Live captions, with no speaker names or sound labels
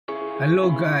Hello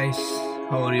guys,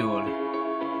 how are you all.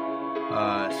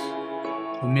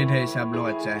 उम्मीद है सब लोग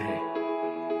अच्छा है।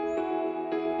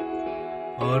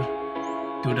 और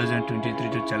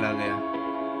 2023 तो चला गया।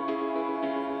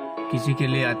 किसी के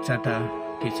लिए अच्छा था,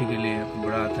 किसी के लिए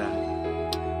बुरा था,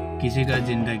 किसी का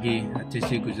ज़िंदगी अच्छे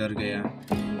से गुजर गया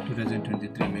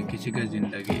 2023 में, किसी का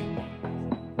ज़िंदगी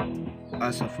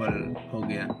असफल हो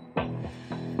गया।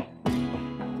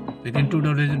 लेकिन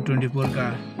 2024 का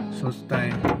सोचता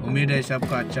है, उम्मीद है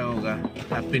सबका अच्छा होगा।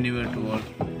 Happy new year to all.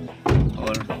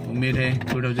 और उम्मीद है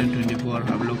 2024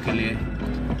 हम लोग के लिए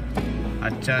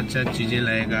अच्छा चीज़ें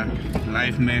लाएगा,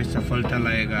 लाइफ में सफलता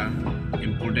लाएगा,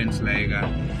 इम्पोर्टेंस लाएगा।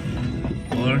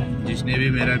 और जिसने भी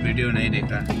मेरा वीडियो नहीं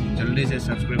देखा जल्दी से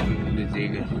सब्सक्राइब कर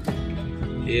लीजिएगा।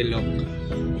 ये लोग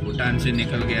भूटान से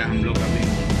निकल गया हम लोग अभी।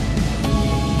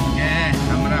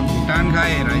 हमारा भूटान का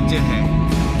ये राज्य है।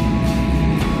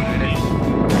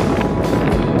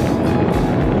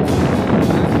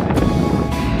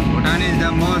 Bhutan is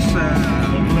the most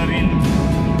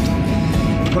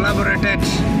collaborated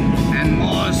and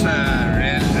most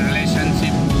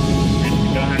relationship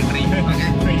country. Okay.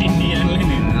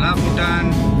 Love Bhutan.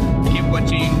 Keep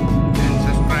watching and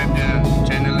subscribe the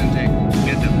channel and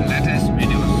get the latest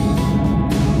videos.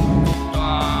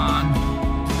 Bhutan,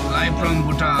 live from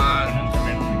Bhutan.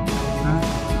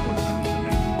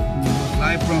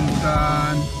 Live from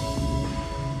Bhutan.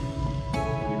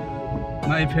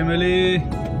 My family.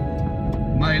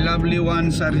 My lovely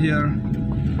ones are here.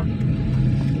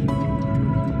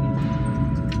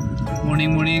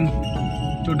 Morning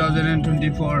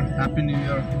 2024. Happy New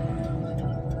Year.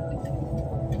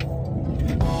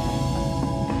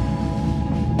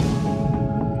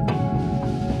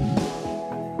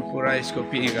 पूरा इसको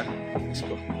पिएगा।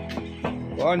 इसको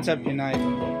कौन सा पीना है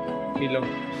तुमको? P low.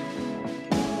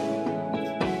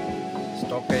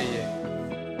 Stock है ये।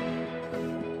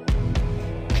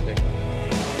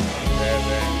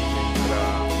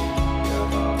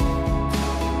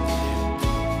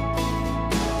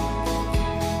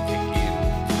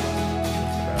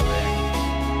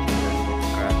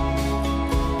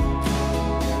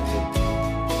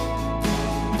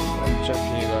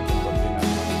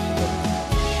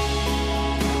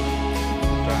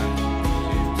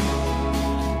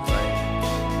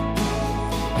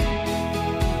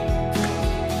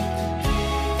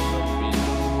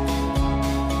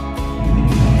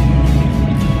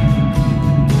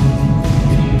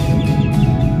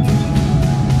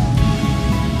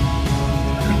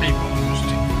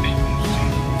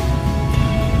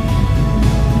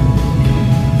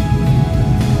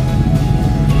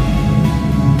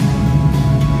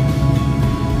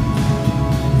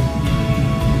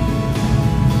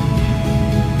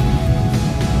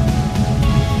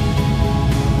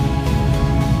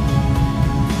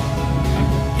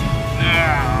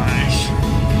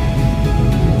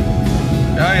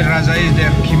 Raja is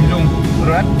there, Kim Jong,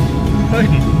 right?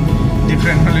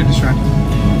 Different only this one.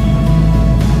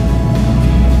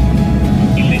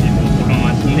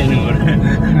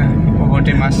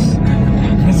 Hippopotamus.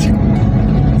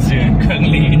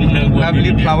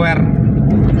 Lovely flower.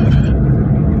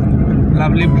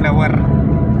 Lovely flower.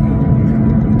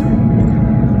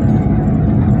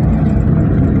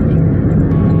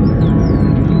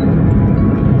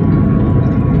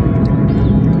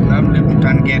 Lovely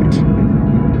Bhutan gate.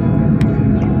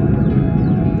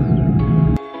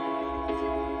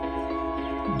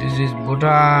 This is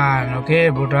Bhutan. Okay,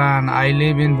 Bhutan. I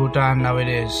live in Bhutan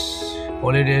nowadays.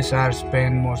 Holidays are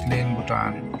spent mostly in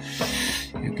Bhutan.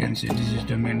 You can see this is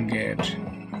the main gate,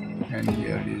 and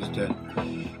here is the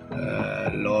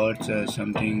lodge,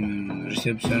 something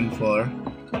reception for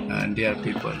their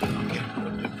people. Okay,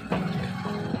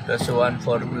 that's one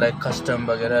for like custom,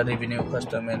 bagera, revenue,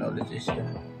 custom, and all this.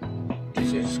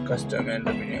 This is custom and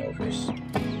revenue office.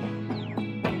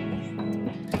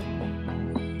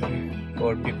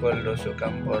 For people those who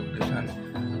come for this one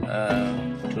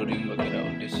touring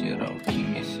वगैरह this year out.